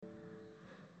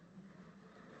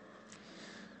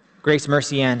Grace,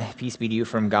 mercy, and peace be to you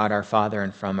from God our Father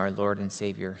and from our Lord and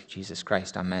Savior, Jesus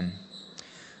Christ. Amen.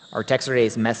 Our text for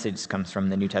today's message comes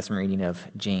from the New Testament reading of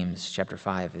James chapter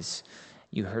 5, as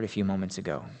you heard a few moments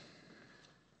ago.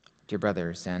 Dear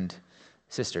brothers and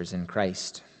sisters in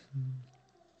Christ,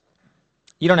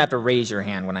 you don't have to raise your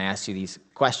hand when I ask you these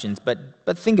questions, but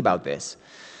think about this.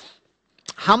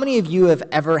 How many of you have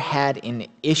ever had an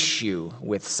issue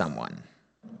with someone?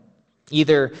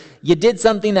 Either you did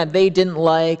something that they didn't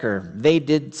like, or they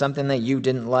did something that you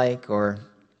didn't like, or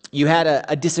you had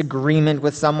a disagreement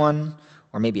with someone,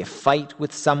 or maybe a fight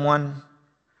with someone.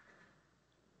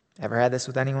 Ever had this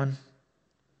with anyone?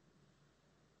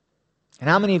 And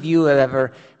how many of you have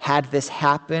ever had this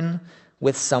happen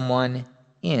with someone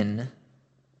in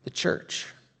the church?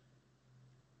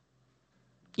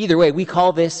 Either way, we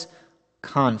call this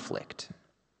conflict.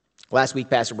 Last week,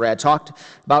 Pastor Brad talked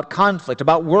about conflict,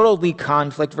 about worldly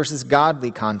conflict versus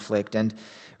godly conflict. And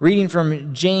reading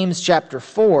from James chapter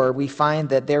 4, we find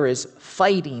that there is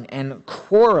fighting and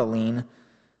quarreling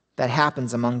that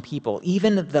happens among people,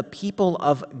 even the people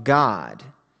of God,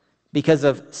 because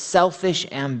of selfish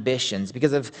ambitions,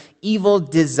 because of evil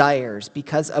desires,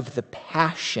 because of the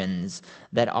passions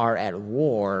that are at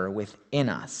war within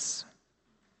us.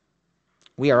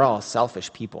 We are all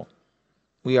selfish people.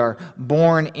 We are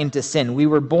born into sin. We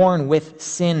were born with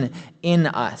sin in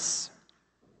us.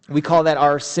 We call that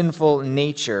our sinful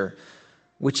nature,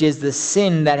 which is the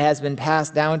sin that has been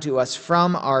passed down to us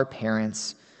from our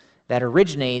parents, that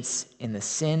originates in the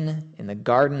sin in the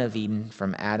Garden of Eden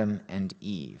from Adam and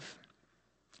Eve.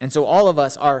 And so all of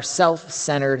us are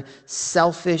self-centered,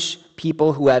 selfish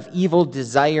people who have evil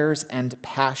desires and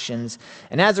passions.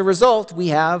 And as a result, we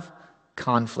have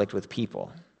conflict with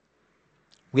people.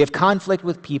 We have conflict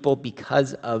with people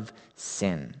because of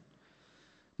sin.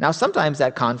 Now, sometimes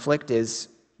that conflict is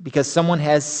because someone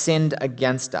has sinned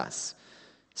against us.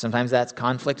 Sometimes that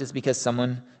conflict is because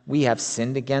we have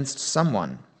sinned against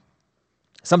someone.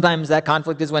 Sometimes that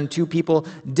conflict is when two people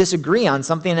disagree on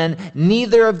something and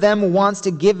neither of them wants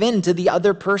to give in to the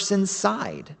other person's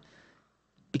side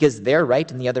because they're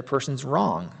right and the other person's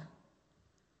wrong.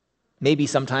 Maybe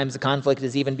sometimes the conflict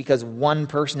is even because one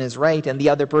person is right and the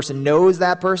other person knows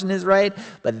that person is right,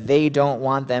 but they don't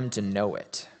want them to know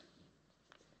it.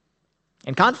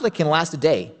 And conflict can last a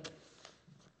day,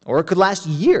 or it could last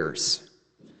years,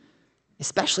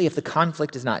 especially if the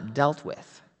conflict is not dealt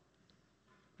with.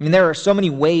 I mean, there are so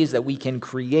many ways that we can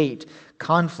create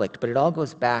conflict, but it all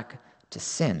goes back to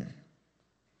sin.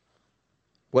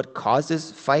 What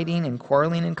causes fighting and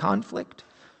quarreling and conflict?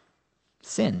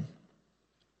 Sin.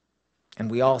 And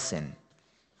we all sin.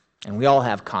 And we all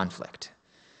have conflict.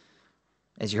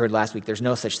 As you heard last week, there's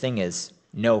no such thing as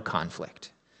no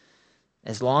conflict.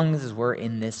 As long as we're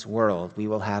in this world, we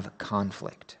will have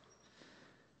conflict.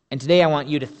 And today I want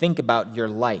you to think about your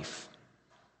life,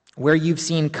 where you've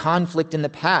seen conflict in the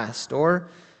past, or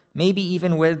maybe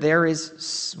even where there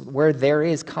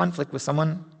is conflict with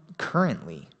someone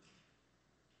currently.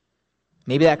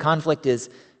 Maybe that conflict is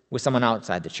with someone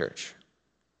outside the church.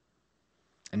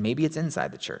 And maybe it's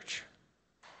inside the church.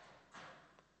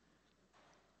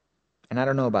 And I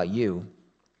don't know about you,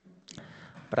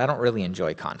 but I don't really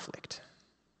enjoy conflict.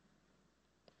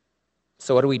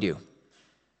 So what do?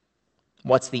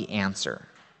 What's the answer?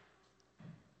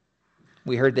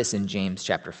 We heard this in James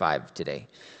chapter 5 today.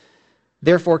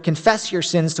 Therefore, confess your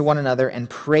sins to one another and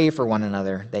pray for one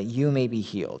another that you may be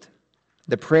healed.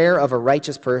 The prayer of a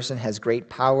righteous person has great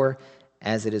power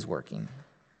as it is working.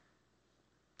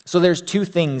 So there's two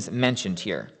things mentioned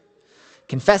here: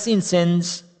 confessing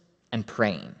sins and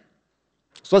praying.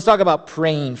 So let's talk about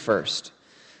praying first.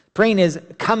 Praying is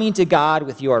coming to God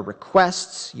with your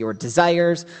requests, your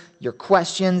desires, your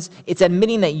questions. It's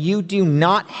admitting that you do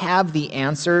not have the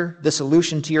answer, the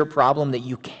solution to your problem, that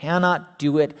you cannot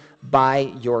do it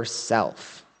by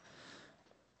yourself.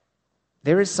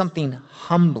 There is something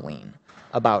humbling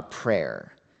about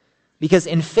prayer. Because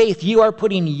in faith, you are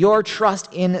putting your trust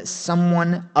in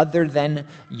someone other than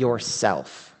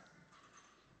yourself.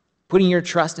 Putting your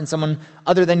trust in someone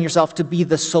other than yourself to be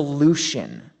the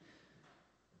solution.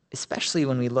 Especially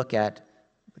when we look at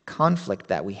the conflict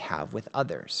that we have with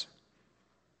others.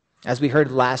 As we heard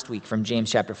last week from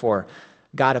James chapter 4,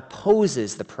 God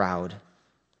opposes the proud,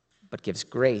 but gives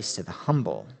grace to the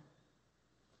humble.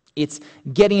 It's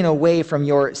getting away from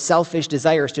your selfish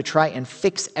desires to try and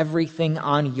fix everything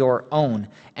on your own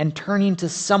and turning to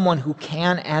someone who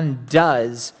can and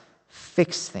does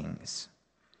fix things.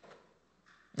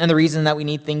 And the reason that we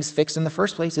need things fixed in the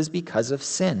first place is because of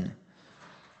sin.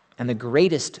 And the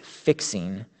greatest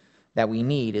fixing that we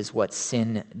need is what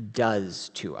sin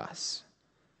does to us.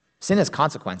 Sin has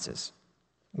consequences.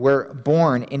 We're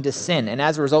born into sin, and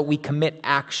as a result, we commit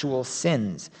actual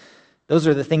sins. Those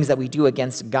are the things that we do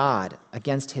against God,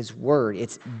 against His word.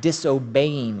 It's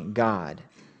disobeying God,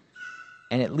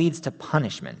 and it leads to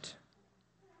punishment.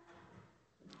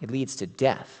 It leads to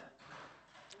death,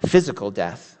 physical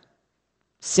death.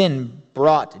 Sin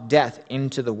brought death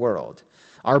into the world.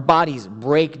 Our bodies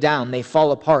break down, they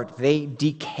fall apart, they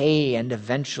decay and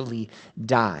eventually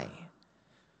die.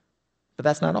 But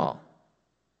that's not all.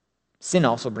 Sin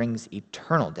also brings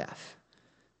eternal death.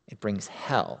 It brings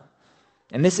hell.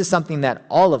 And this is something that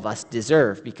all of us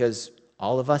deserve because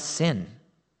all of us sin.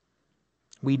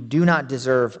 We do not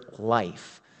deserve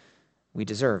life. We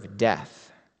deserve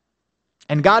death.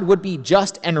 And God would be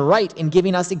just and right in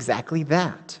giving us exactly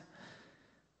that.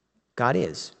 God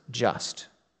is just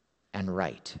and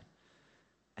right.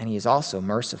 And He is also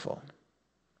merciful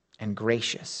and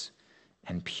gracious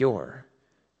and pure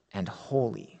and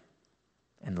holy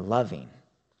and loving,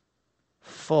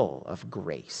 full of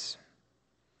grace.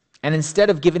 And instead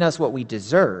of giving us what we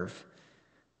deserve,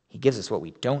 He gives us what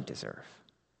we don't deserve.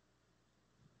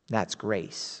 That's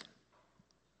grace.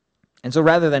 And so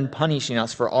rather than punishing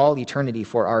us for all eternity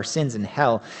for our sins in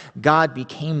hell, God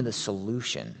became the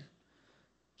solution.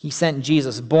 He sent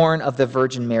Jesus, born of the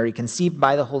Virgin Mary, conceived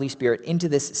by the Holy Spirit, into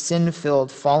this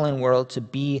sin-filled, fallen world to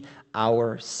be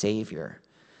our Savior.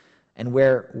 And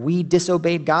where we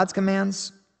disobeyed God's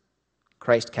commands,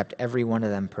 Christ kept every one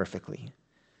of them perfectly.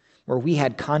 Where we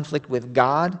had conflict with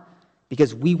God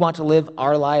because we want to live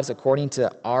our lives according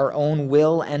to our own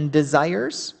will and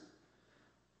desires,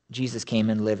 Jesus came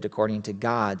and lived according to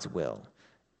God's will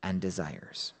and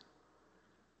desires.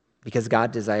 Because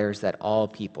God desires that all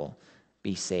people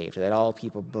be saved, that all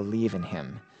people believe in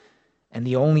Him. And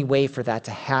the only way for that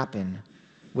to happen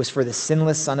was for the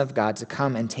sinless Son of God to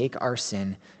come and take our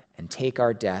sin and take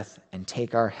our death and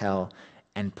take our hell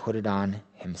and put it on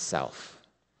Himself.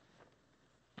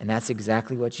 And that's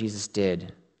exactly what Jesus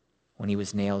did when He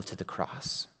was nailed to the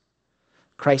cross.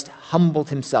 Christ humbled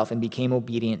Himself and became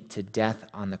obedient to death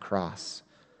on the cross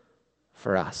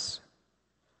for us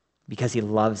because He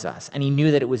loves us. And He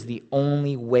knew that it was the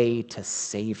only way to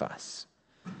save us,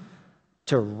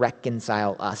 to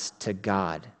reconcile us to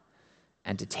God,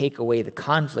 and to take away the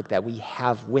conflict that we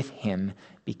have with Him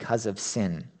because of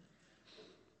sin.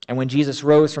 And when Jesus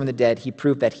rose from the dead, He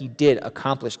proved that He did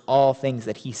accomplish all things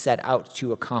that He set out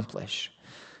to accomplish: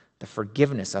 the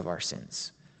forgiveness of our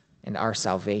sins and our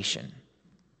salvation.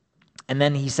 And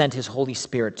then He sent His Holy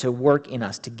Spirit to work in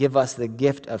us, to give us the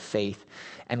gift of faith.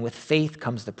 And with faith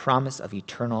comes the promise of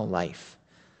eternal life.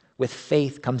 With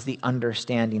faith comes the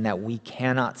understanding that we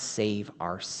cannot save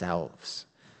ourselves.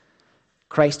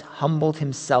 Christ humbled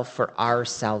Himself for our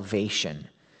salvation.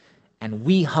 And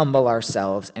we humble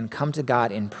ourselves and come to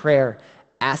God in prayer,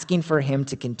 asking for Him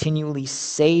to continually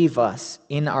save us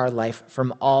in our life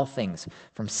from all things,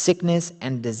 from sickness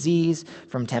and disease,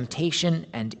 from temptation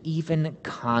and even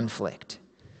conflict.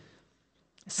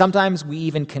 Sometimes we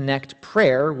even connect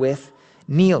prayer with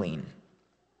kneeling.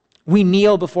 We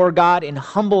kneel before God in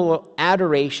humble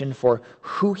adoration for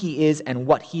who He is and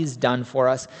what He's done for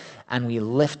us, and we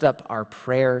lift up our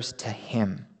prayers to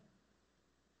Him.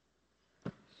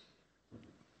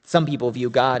 Some people view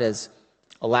God as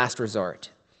a last resort,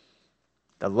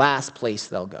 the last place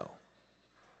they'll go.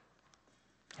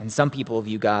 And some people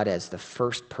view God as the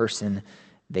first person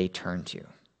they turn to,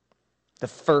 the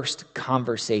first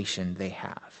conversation they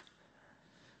have.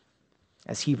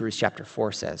 As Hebrews chapter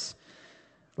 4 says,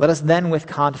 "Let us then with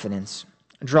confidence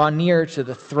draw near to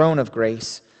the throne of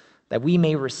grace, that we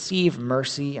may receive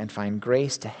mercy and find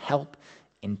grace to help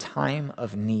in time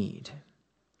of need."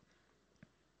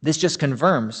 This just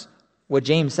confirms what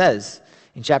James says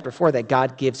in chapter 4, that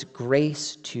God gives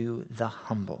grace to the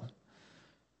humble.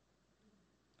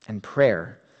 And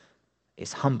prayer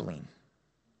is humbling.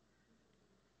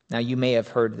 Now, you may have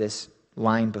heard this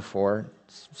line before.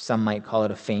 Some might call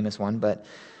it a famous one, but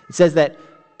it says that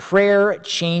prayer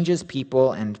changes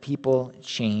people and people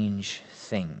change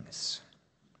things.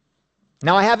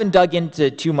 Now, I haven't dug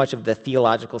into too much of the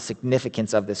theological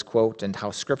significance of this quote and how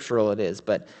scriptural it is,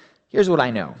 but here's what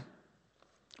I know.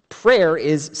 Prayer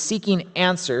is seeking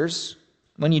answers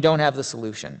when you don't have the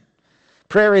solution.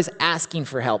 Prayer is asking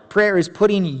for help. Prayer is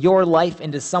putting your life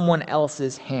into someone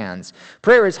else's hands.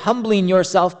 Prayer is humbling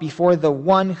yourself before the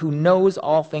one who knows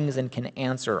all things and can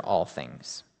answer all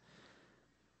things.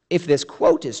 If this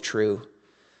quote is true,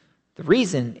 the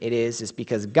reason it is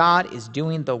because God is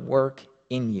doing the work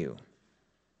in you.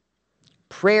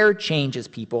 Prayer changes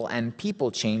people, and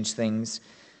people change things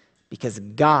because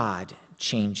God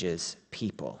changes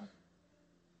people.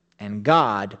 and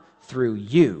God, through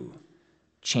you,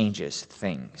 changes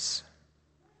things.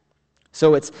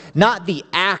 So it's not the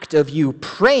act of you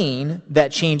praying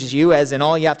that changes you, as in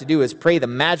all you have to do is pray the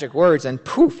magic words and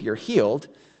poof, you're healed.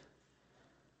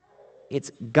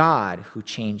 It's God who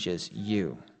changes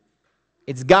you.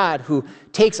 It's God who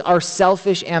takes our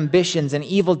selfish ambitions and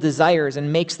evil desires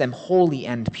and makes them holy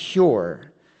and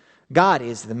pure. God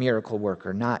is the miracle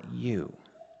worker, not you.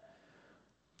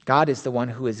 God is the one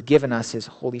who has given us his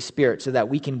Holy Spirit so that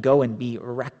we can go and be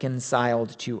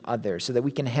reconciled to others, so that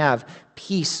we can have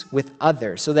peace with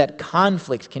others, so that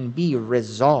conflict can be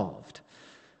resolved.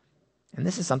 And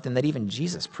this is something that even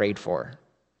Jesus prayed for.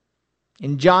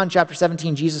 In John chapter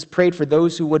 17, Jesus prayed for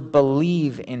those who would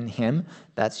believe in him,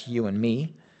 that's you and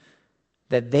me,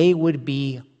 that they would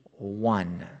be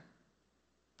one.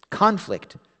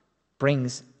 Conflict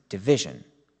brings division,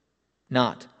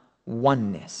 not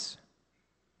oneness.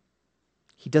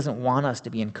 He doesn't want us to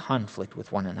be in conflict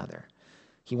with one another.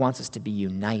 He wants us to be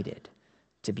united,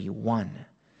 to be one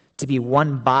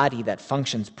body that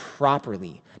functions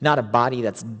properly, not a body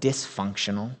that's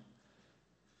dysfunctional.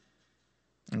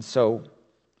 And so,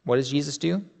 what does Jesus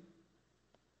do?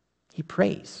 He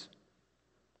prays.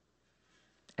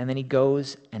 And then he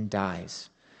goes and dies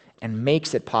and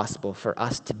makes it possible for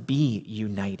us to be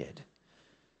united.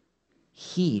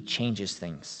 He changes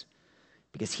things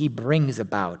because he brings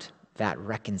about that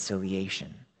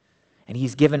reconciliation. And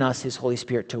he's given us his Holy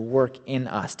Spirit to work in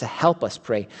us, to help us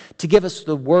pray, to give us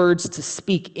the words to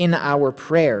speak in our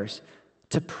prayers,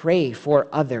 to pray for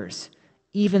others,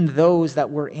 even those that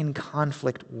we're in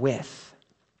conflict with.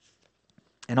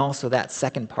 And also that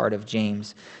second part of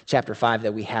James chapter 5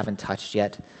 that we haven't touched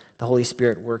yet, the Holy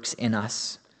Spirit works in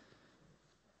us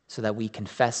so that we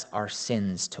confess our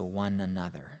sins to one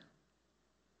another.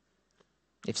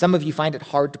 If some of you find it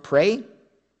hard to pray,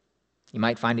 you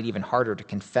might find it even harder to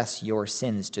confess your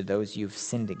sins to those you've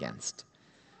sinned against.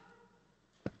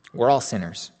 We're all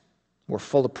sinners. We're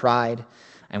full of pride,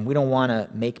 and we don't want to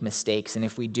make mistakes. And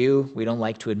if we do, we don't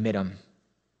like to admit them.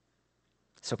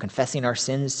 So confessing our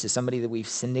sins to somebody that we've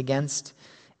sinned against,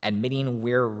 admitting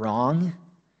we're wrong,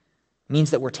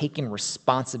 means that we're taking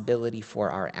responsibility for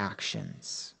our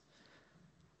actions.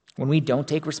 When we don't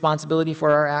take responsibility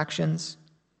for our actions,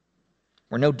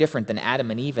 we're no different than Adam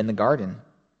and Eve in the garden.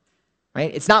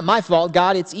 Right? It's not my fault,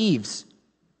 God, it's Eve's.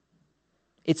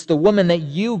 It's the woman that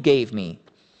you gave me.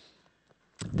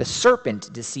 The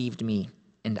serpent deceived me,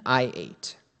 and I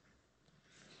ate.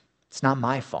 It's not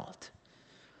my fault.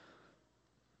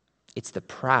 It's the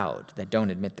proud that don't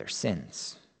admit their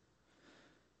sins.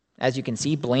 As you can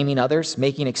see, blaming others,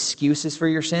 making excuses for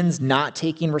your sins, not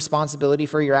taking responsibility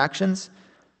for your actions,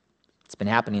 it's been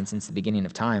happening since the beginning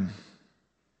of time.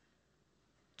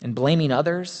 And blaming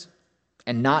others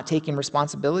and not taking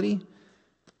responsibility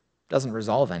doesn't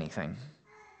resolve anything.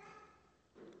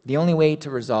 The only way to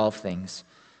resolve things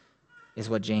is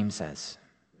what James says.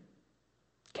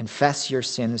 Confess your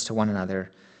sins to one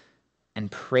another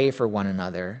and pray for one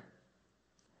another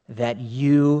that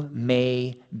you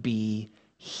may be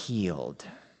healed.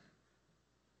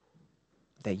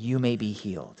 That you may be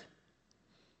healed.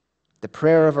 The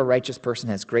prayer of a righteous person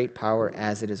has great power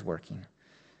as it is working.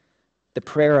 The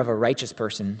prayer of a righteous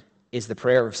person is the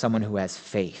prayer of someone who has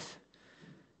faith.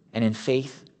 And in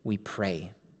faith, we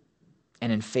pray.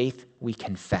 And in faith, we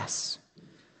confess.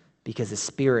 Because the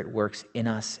Spirit works in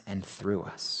us and through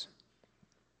us.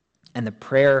 And the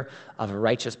prayer of a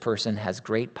righteous person has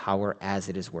great power as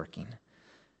it is working.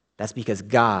 That's because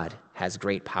God has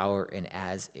great power and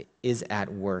as it is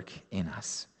at work in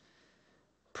us.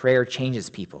 Prayer changes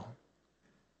people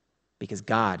because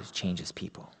God changes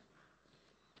people.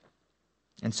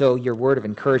 And so your word of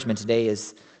encouragement today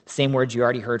is the same words you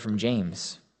already heard from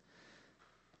James.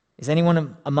 Is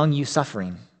anyone among you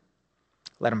suffering?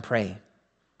 Let him pray.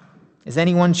 Is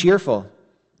anyone cheerful?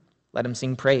 Let him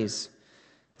sing praise.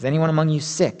 Is anyone among you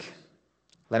sick?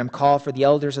 Let him call for the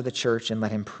elders of the church and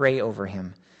let him pray over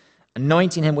him,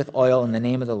 anointing him with oil in the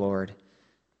name of the Lord.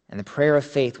 And the prayer of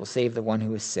faith will save the one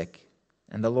who is sick,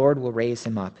 and the Lord will raise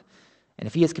him up. And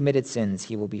if he has committed sins,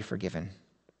 he will be forgiven.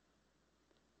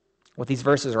 What these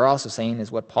verses are also saying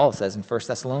is what Paul says in 1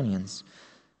 Thessalonians.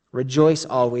 Rejoice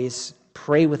always,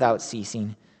 pray without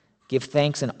ceasing, give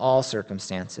thanks in all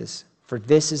circumstances, for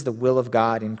this is the will of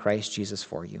God in Christ Jesus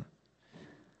for you.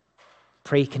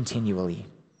 Pray continually.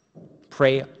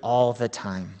 Pray all the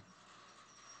time.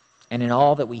 And in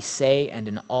all that we say and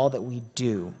in all that we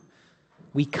do,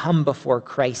 we come before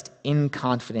Christ in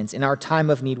confidence in our time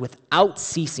of need without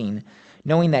ceasing,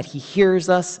 knowing that he hears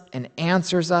us and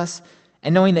answers us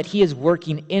and knowing that he is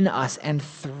working in us and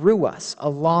through us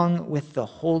along with the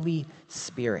Holy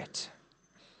Spirit.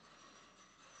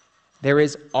 There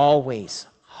is always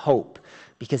hope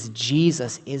because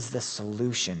Jesus is the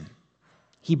solution.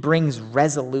 He brings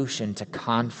resolution to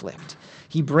conflict.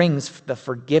 He brings the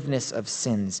forgiveness of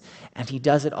sins, and he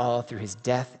does it all through his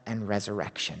death and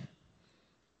resurrection.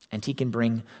 And he can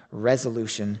bring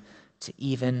resolution to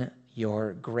even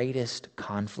your greatest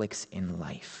conflicts in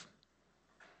life.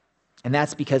 And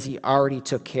that's because he already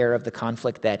took care of the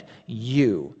conflict that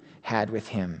you had with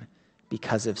him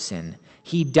because of sin.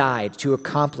 He died to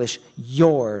accomplish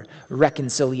your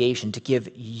reconciliation, to give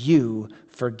you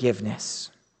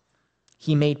forgiveness.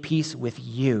 He made peace with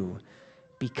you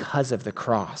because of the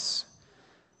cross.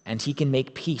 And he can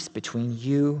make peace between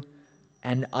you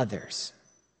and others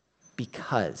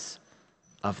because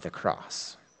of the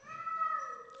cross.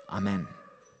 Amen.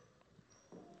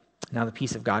 Now the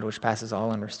peace of God, which passes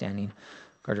all understanding,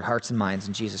 guard your hearts and minds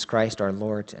in Jesus Christ, our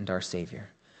Lord and our Savior.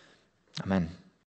 Amen.